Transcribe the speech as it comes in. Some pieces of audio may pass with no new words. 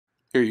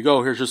Here you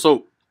go. Here's your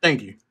soap.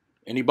 Thank you.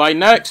 Anybody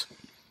next?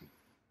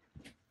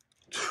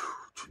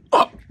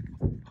 Up.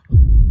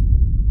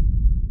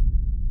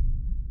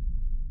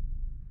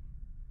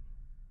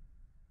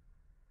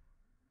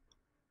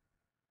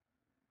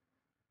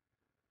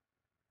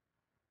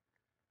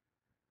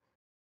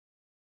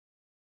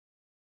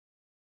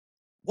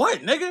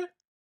 What, nigga?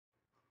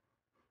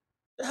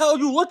 The hell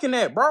you looking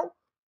at, bro?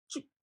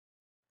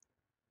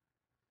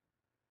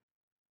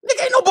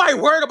 Nigga, ain't nobody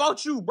worried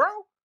about you, bro.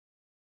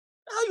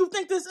 The hell you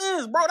think this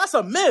is, bro? That's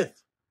a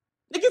myth.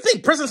 Nigga, you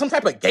think prison's some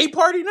type of gay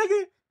party,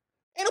 nigga?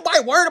 Ain't nobody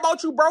worried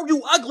about you, bro.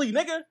 You ugly,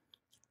 nigga.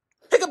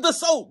 Pick up the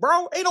soap,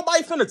 bro. Ain't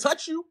nobody finna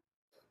touch you.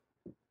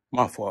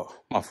 My fault.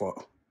 My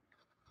fault.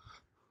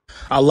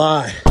 I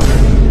lied.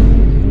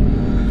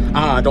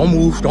 Don't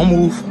move. Don't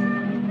move.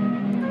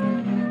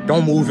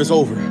 Don't move. It's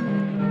over.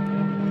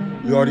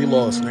 You already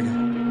lost, nigga.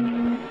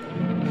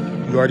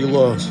 You already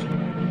lost.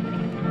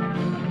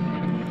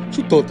 What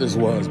you thought this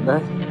was,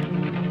 bro?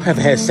 I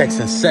haven't had sex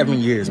in 7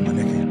 years, my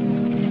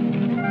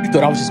nigga. You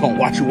thought I was just gonna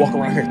watch you walk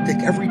around here thick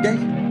every day?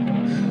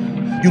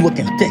 You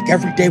looking thick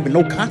every day with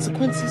no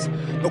consequences?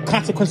 No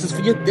consequences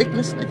for your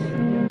thickness,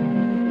 nigga?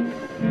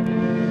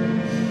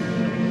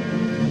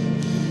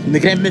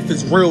 Nigga, that myth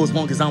is real as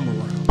long as I'm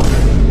around.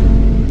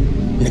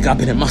 Nigga, I've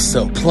been in my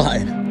cell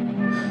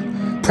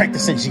plotting,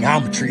 practicing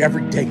geometry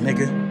every day,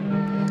 nigga.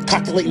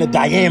 Calculating the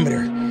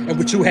diameter and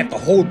what you have to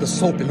hold the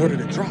soap in order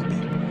to drop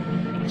it.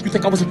 You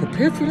think I wasn't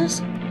prepared for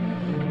this?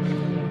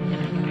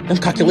 Them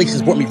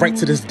calculations brought me right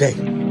to this day.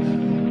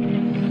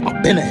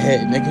 I've been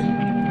ahead, nigga.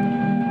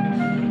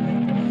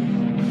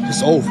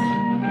 It's over.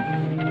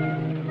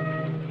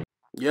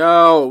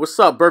 Yo, what's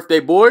up, birthday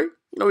boy?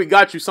 You know we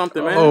got you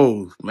something, man.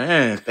 Oh,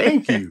 man,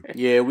 thank you.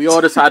 Yeah, we all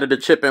decided to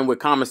chip in with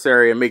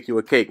commissary and make you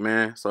a cake,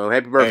 man. So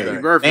happy birthday. Hey,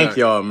 Happy birthday. Thank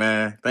y'all,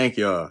 man. Thank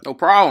y'all. No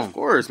problem. Of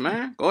course,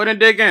 man. Go ahead and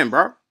dig in,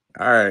 bro.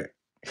 All right.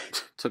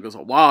 Took us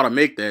a while to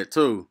make that,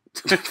 too.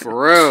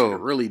 For real. It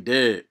really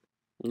did.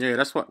 Yeah,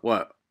 that's what?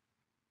 What's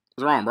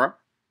wrong, bro?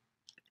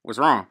 What's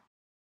wrong?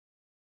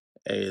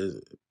 Hey,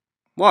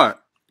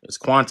 what? Is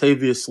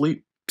QUANTAVIOUS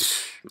asleep?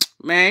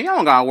 Man, y'all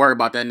don't gotta worry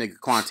about that nigga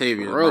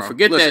Quantavious, For real, bro.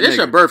 forget Listen, that it's nigga.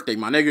 your birthday,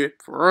 my nigga.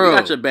 For real. We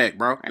got your back,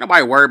 bro. Ain't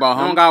nobody worry about him.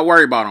 You don't gotta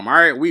worry about him, all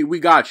right? We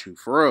got you,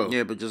 for real.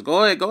 Yeah, but just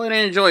go ahead and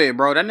enjoy it,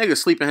 bro. That nigga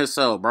sleep in his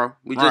cell, bro.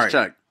 We just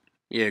checked.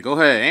 Yeah, go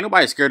ahead. Ain't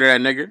nobody scared of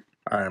that nigga.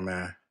 All right,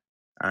 man.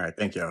 All right,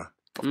 thank y'all.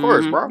 Of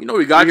course, bro. You know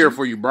we got here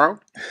for you, bro.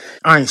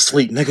 I ain't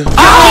sleep, nigga.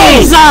 Oh!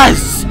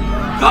 Jesus!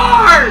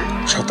 Guard!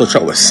 Y'all thought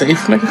y'all was safe,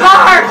 nigga?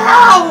 Guard,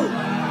 help!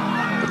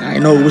 I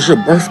didn't know it was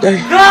your birthday.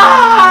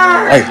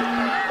 Guard!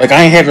 Like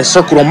I ain't have it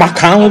circled on my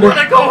calendar. I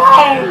wanna go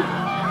home!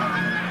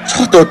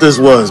 Y'all thought this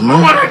was, man.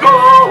 I wanna go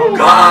home!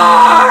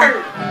 Guard!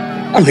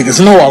 Them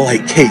niggas know I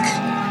like cake.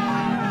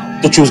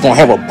 Thought you was gonna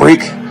have a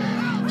break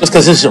just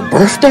cause it's your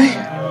birthday?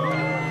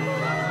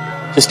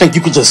 Just think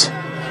you could just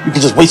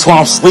wait till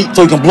I'm asleep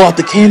so you can blow out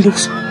the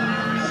candles?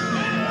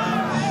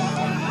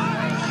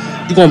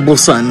 You gonna blow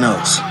something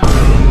else.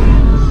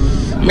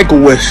 Make a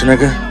wish,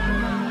 nigga.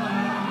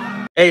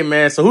 Hey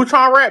man, so who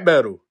trying to rap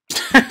battle?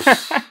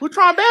 Who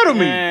trying to battle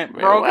me? Man,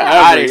 bro, get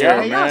out of here,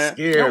 man. Y'all scared,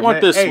 you don't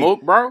want this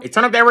smoke, bro. Hey,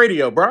 turn up that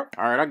radio, bro.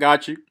 All right, I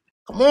got you.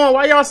 Come on,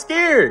 why y'all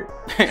scared?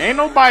 Ain't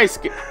nobody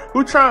scared.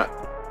 Who trying?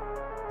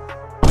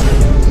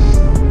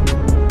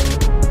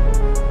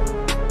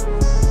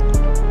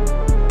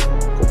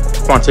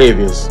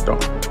 QUANTAVIOUS,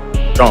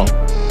 don't.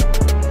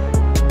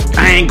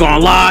 I ain't gonna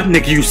lie,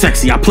 nigga, you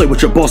sexy. I play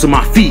with your balls on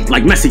my feet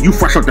like Messi. You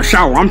fresh out the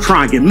shower, I'm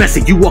trying to get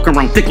messy. You walking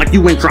around thick like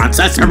you ain't trying to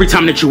test me. Every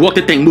time that you walk,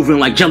 the thing moving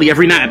like jelly.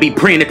 Every night I be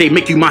praying that they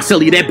make you my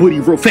silly. That booty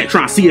real fat,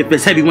 trying to see if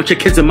it's heavy. Want your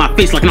kids in my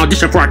face like an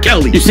audition for R.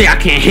 Kelly. You say I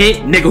can't hit,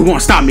 nigga, who gonna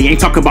stop me? Ain't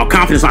talking about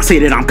confidence, I say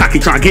that I'm cocky.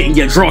 Try to get in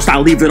your draw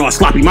style, leave it all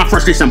sloppy. My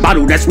frustration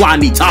bottle, that's why I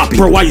need toppy.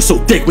 Bro, why you so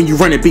thick when you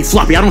run it be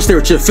floppy? I don't stare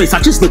at your face,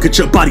 I just look at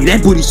your body.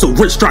 That booty so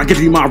rich, try to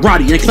give you my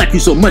roddy. And clap you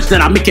so much that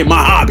I make it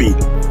my hobby.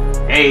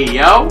 Hey,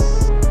 yo.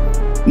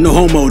 No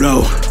homo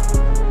though.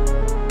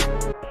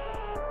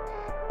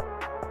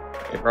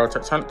 Hey bro,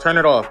 turn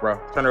it off, bro.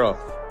 Turn it off.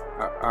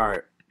 All right.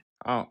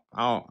 I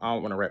don't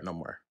want to rap no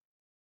more.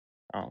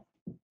 I'm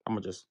gonna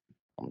just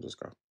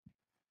go.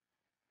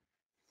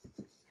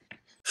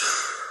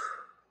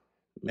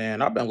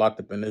 Man, I've been locked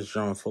up in this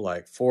joint for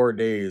like 4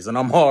 days, and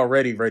I'm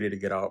already ready to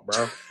get out,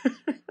 bro.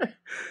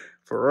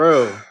 For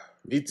real.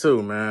 Me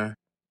too, man.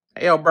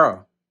 Hey, yo,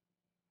 bro.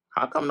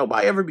 How come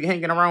nobody ever be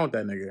hanging around with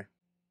that nigga?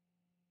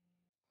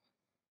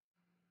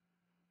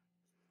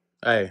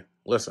 Hey,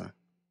 listen.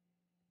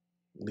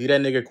 Leave that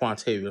nigga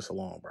QUANTAVIOUS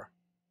alone, bro.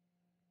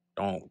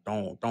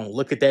 Don't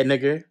look at that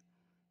nigga.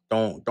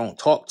 Don't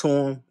talk to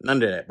him.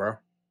 None of that, bro.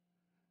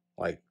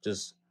 Like,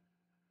 just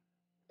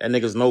that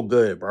nigga's no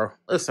good, bro.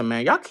 Listen,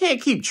 man, y'all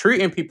can't keep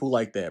treating people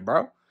like that,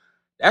 bro.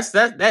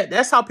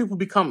 That's how people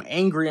become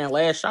angry and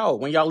lash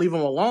out when y'all leave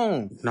them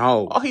alone.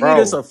 No, all he need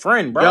is a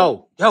friend,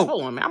 bro. Yo,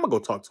 hold on, man. I'm gonna go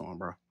talk to him,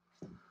 bro.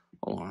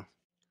 Hold on.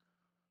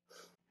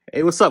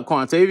 Hey, what's up,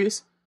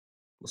 QUANTAVIOUS?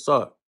 What's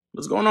up?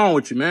 What's going on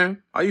with you,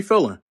 man? How you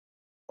feeling?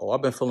 Oh,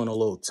 I've been feeling a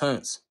little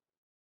tense.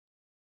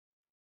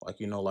 Like,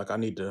 you know, like I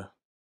need to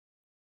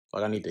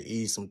Like I need to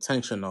ease some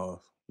tension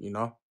off, you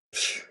know?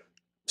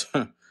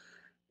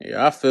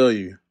 Yeah, I feel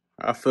you.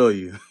 I feel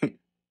you.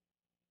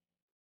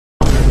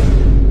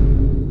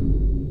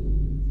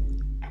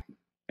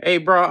 Hey,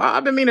 bro,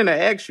 I've been meaning to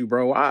ask you,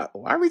 bro. Why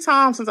every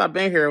time since I've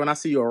been here, when I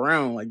see you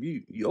around, like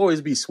you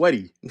always be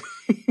sweaty.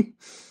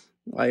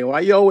 Like,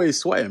 why you always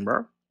sweating,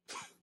 bro?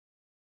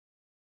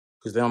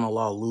 Because they don't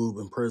allow lube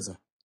in prison.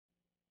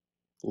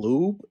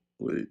 Lube?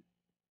 What?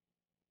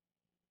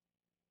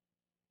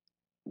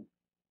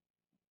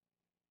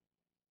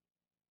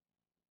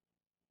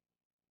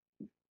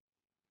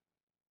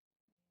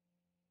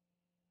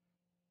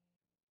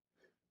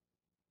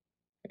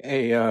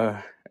 Hey,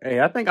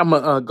 I think I'm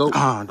gonna go.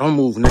 Don't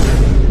move,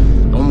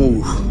 nigga. Don't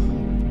move.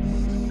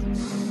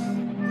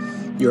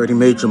 You already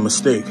made your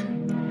mistake.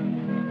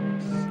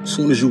 As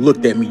soon as you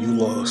looked at me, you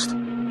lost.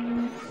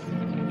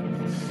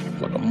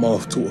 Like a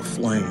moth to a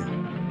flame.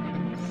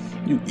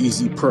 You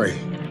easy prey.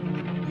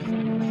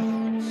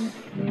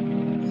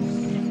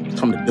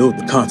 Time to deal with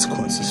the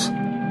consequences.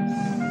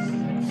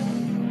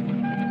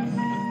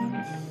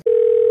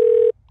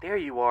 There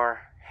you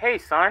are. Hey,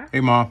 son. Hey,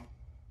 Mom.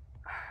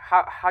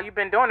 How you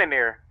been doing in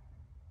there?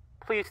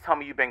 Please tell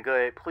me you've been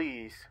good,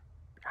 please.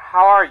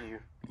 How are you?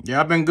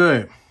 Yeah, I've been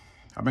good.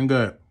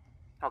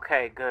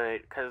 Okay,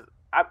 good. Cause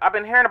I've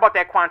been hearing about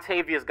that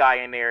QUANTAVIOUS guy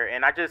in there,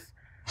 and I just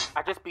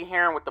be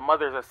hearing what the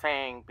mothers are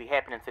saying be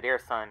happening to their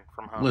son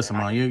from home. Listen,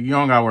 Mom, you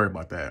don't gotta worry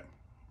about that.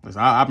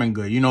 Listen, I've been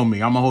good. You know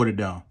me. I'm gonna hold it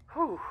down.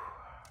 Whew.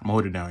 I'm gonna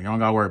hold it down. You don't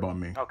gotta worry about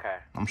me. Okay.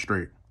 I'm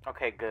straight.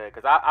 Okay, good.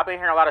 Cause I've been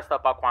hearing a lot of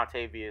stuff about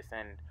QUANTAVIOUS,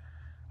 and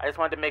I just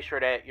wanted to make sure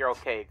that you're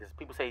okay, because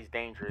people say he's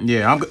dangerous.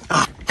 Yeah, I'm good.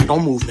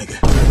 Don't move, nigga.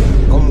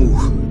 Don't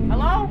move.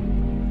 Hello?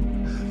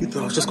 You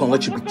thought I was just gonna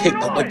let you be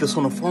caked up like this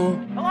on the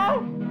phone?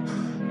 Hello?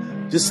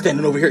 Just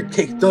standing over here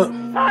caked up.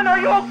 Son, are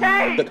you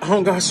okay? Like I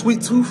don't got a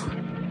sweet tooth.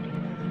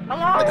 Hello?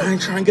 Like I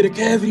ain't trying to get a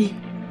cavity.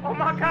 Oh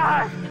my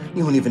gosh.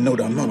 You don't even know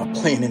the amount of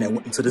planning that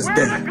went into this Where's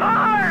day. the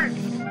guards?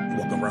 You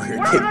walking around here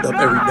Where's caked the up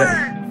every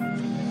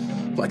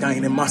guards? day. Like I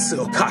ain't in my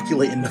cell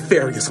calculating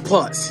nefarious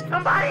plots.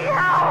 Somebody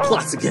help!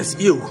 Plots against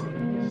you.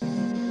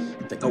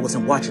 You think I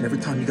wasn't watching every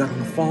time you got on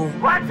the phone?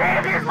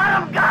 QUANTAVIOUS,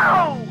 let him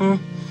go!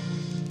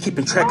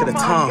 Keeping track of the Oh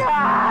my time.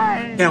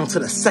 God. Down to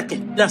the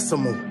second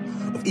decimal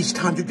of each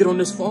time you get on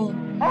this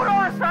phone. Hold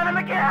on, son, I'm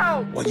gonna get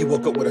out! Well, you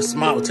woke up with a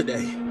smile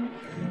today,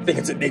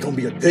 thinking today gonna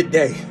be a good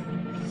day.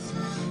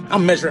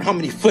 I'm measuring how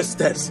many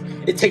footsteps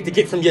it take to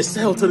get from your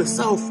cell to the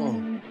cell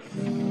phone.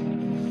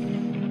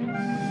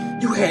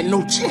 You had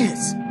no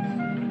chance.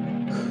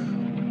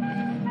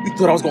 You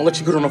thought I was gonna let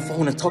you get on the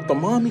phone and talk to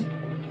mommy?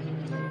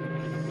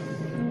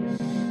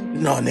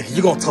 No, nigga,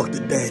 you gonna talk to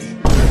daddy.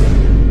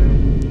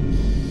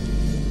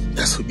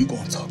 That's who you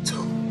gonna talk to.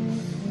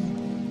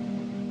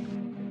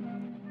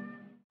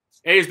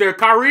 Hey, is there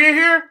Kyrie in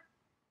here?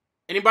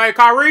 Anybody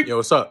Kyrie? Yo,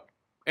 what's up?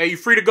 Hey, you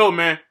free to go,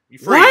 man. You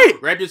free. What?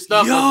 Grab your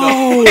stuff, Yo. let's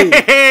go.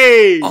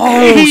 Hey! Oh,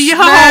 hey,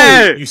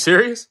 snap. You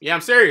serious? Yeah,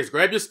 I'm serious.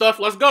 Grab your stuff,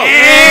 let's go.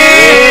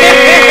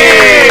 Hey!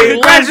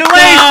 Congratulations!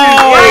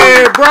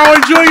 Yeah, bro,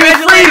 enjoy your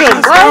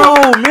freedom, bro.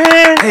 Oh,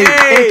 man. Hey,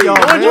 thank y'all,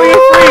 go man. enjoy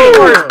your freedom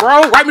first,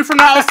 bro. Wipe me from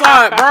the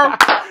outside, bro.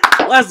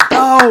 Let's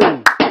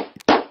go.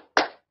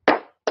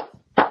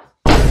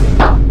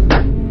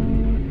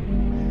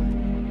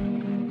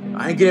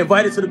 I ain't get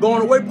invited to the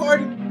going away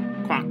party.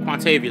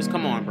 QUANTAVIOUS,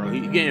 come on, bro.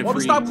 You getting Why we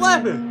free. stop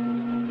clapping?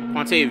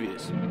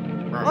 QUANTAVIOUS.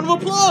 Bro. Round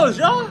of applause,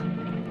 y'all.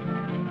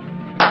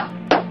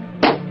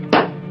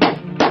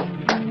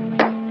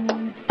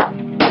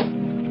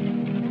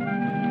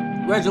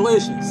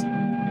 Congratulations.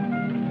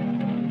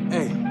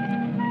 Hey.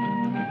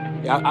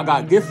 Yeah, I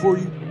got a gift for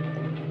you.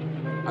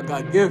 I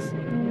got a gift.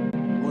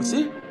 You wanna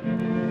see it?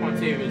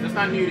 QUANTAVIOUS, that's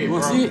not muted, You bro.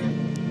 wanna see it?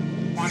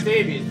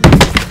 QUANTAVIOUS.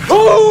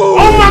 Oh!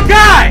 Oh my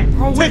God!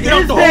 Bro, take it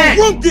out the that?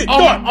 whole room, get Oh,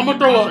 done. I'm gonna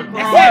throw up. It's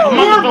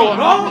abnormal,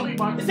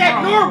 bro. It's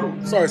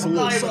abnormal. Sorry, it's a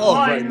little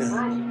soft right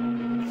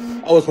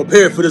now. I was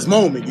prepared for this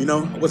moment, you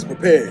know? I was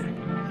prepared.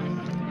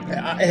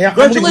 Hey, I'm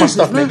leaving my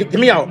stuff, man. Get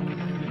me out.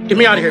 Get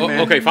me out of here, man.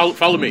 Okay,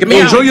 follow me. Get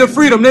me out. Enjoy your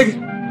freedom,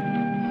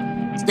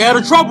 nigga. Stay out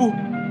of trouble.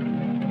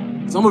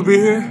 'Cause I'm gonna be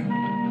here.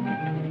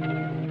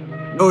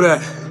 Know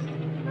that.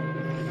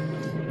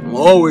 I'll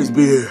always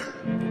be here.